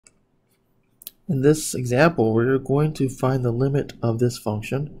In this example, we're going to find the limit of this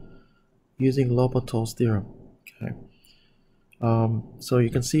function using L'Hopital's theorem. Okay. So you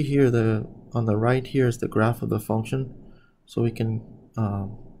can see here on the right here is the graph of the function, so we can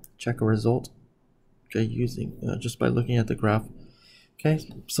check a result. Okay, using just by looking at the graph. Okay,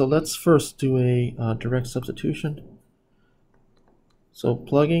 so let's first do a direct substitution. So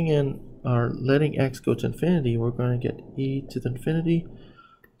plugging in or letting x go to infinity, we're going to get e to the infinity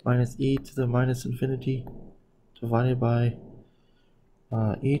minus e to the minus infinity divided by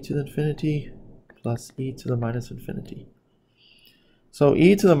e to the infinity plus e to the minus infinity. So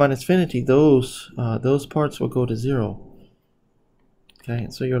e to the minus infinity, those parts will go to 0. Okay,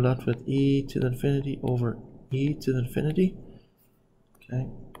 so you're left with e to the infinity over e to the infinity. Okay.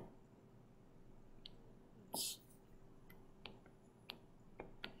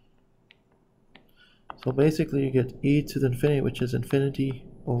 So basically you get e to the infinity, which is infinity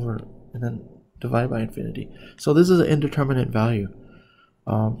over, and then divided by infinity. So this is an indeterminate value.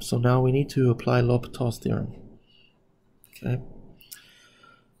 So now we need to apply L'Hopital's theorem. Okay.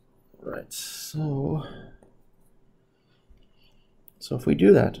 Right. So if we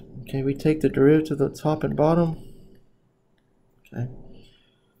do that, okay, we take the derivative of the top and bottom. Okay.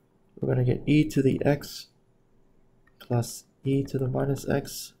 We're going to get e to the x plus e to the minus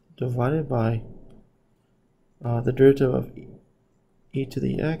x divided by the derivative of e to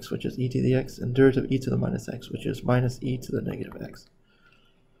the x, which is e to the x, and derivative of e to the minus x, which is minus e to the negative x.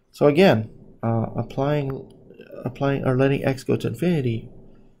 So again, applying or letting x go to infinity,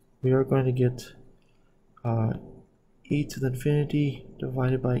 we are going to get e to the infinity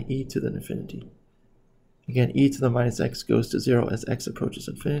divided by e to the infinity. Again, e to the minus x goes to 0 as x approaches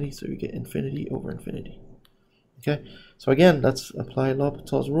infinity, so we get infinity over infinity. Okay, so again, let's apply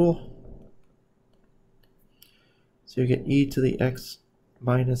L'Hopital's rule. So you get e to the x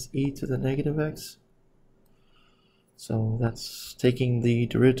minus e to the negative x. So that's taking the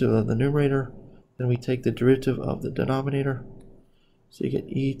derivative of the numerator, then we take the derivative of the denominator. So you get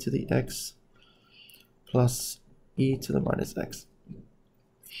e to the x plus e to the minus x.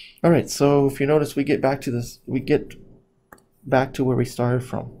 Alright, so if you notice, we get back to this, we get back to where we started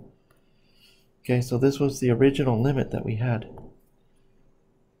from. Okay, so this was the original limit that we had.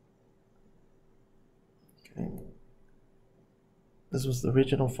 Okay. This was the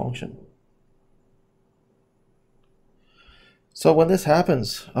original function. So when this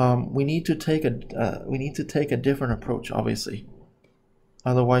happens, we need to take a different approach, obviously.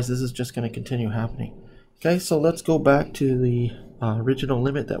 Otherwise, this is just going to continue happening. Okay, so let's go back to the original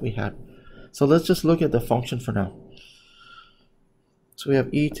limit that we had. So let's just look at the function for now. So we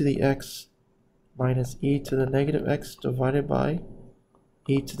have e to the x minus e to the negative x divided by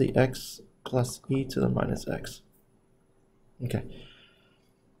e to the x plus e to the minus x. Okay,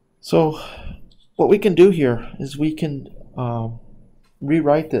 so what we can do here is we can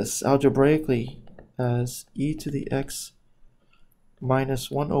rewrite this algebraically as e to the x minus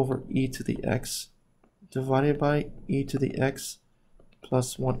 1 over e to the x divided by e to the x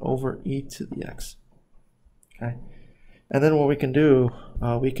plus 1 over e to the x. Okay, and then what we can do,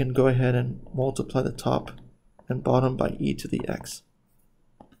 we can go ahead and multiply the top and bottom by e to the x.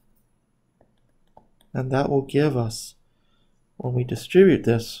 And that will give us, when we distribute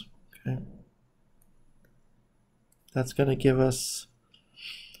this, okay, that's going to give us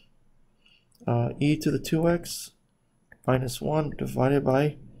e to the 2x minus 1 divided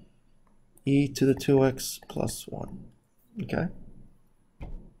by e to the 2x plus 1. Okay?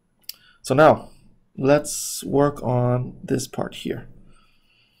 So now, let's work on this part here.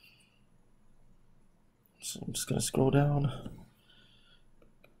 So I'm just going to scroll down.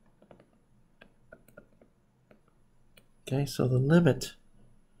 Okay, so the limit,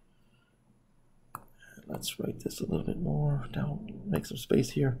 let's write this a little bit more down, make some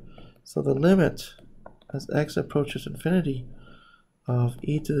space here. So the limit as x approaches infinity of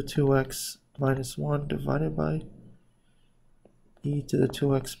e to the 2x minus 1 divided by e to the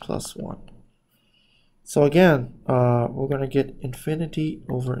 2x plus 1. So again, we're going to get infinity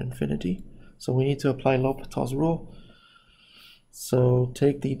over infinity. So we need to apply L'Hopital's rule. So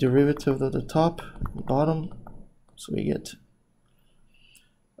take the derivative of the top and bottom. So we get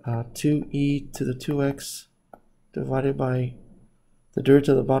 2e to the 2x divided by the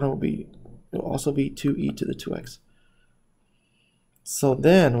derivative of the bottom will also be 2e to the 2x. So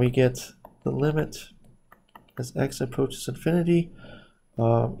then we get the limit as x approaches infinity.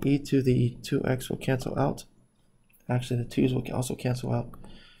 E to the 2x will cancel out. Actually, the 2's will also cancel out.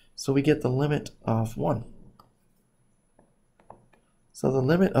 So we get the limit of 1. So the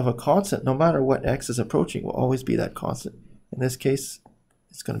limit of a constant, no matter what x is approaching, will always be that constant. In this case,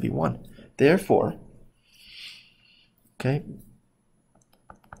 it's going to be 1. Therefore, okay,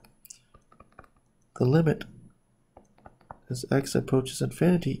 the limit as x approaches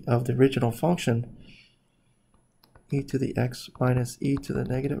infinity of the original function e to the x minus e to the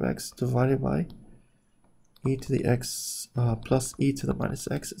negative x divided by e to the x plus e to the minus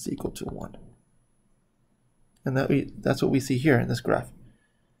x is equal to 1. And that's what we see here in this graph.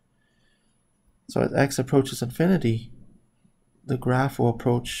 So as x approaches infinity, the graph will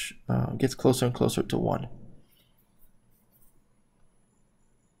approach, gets closer and closer to 1.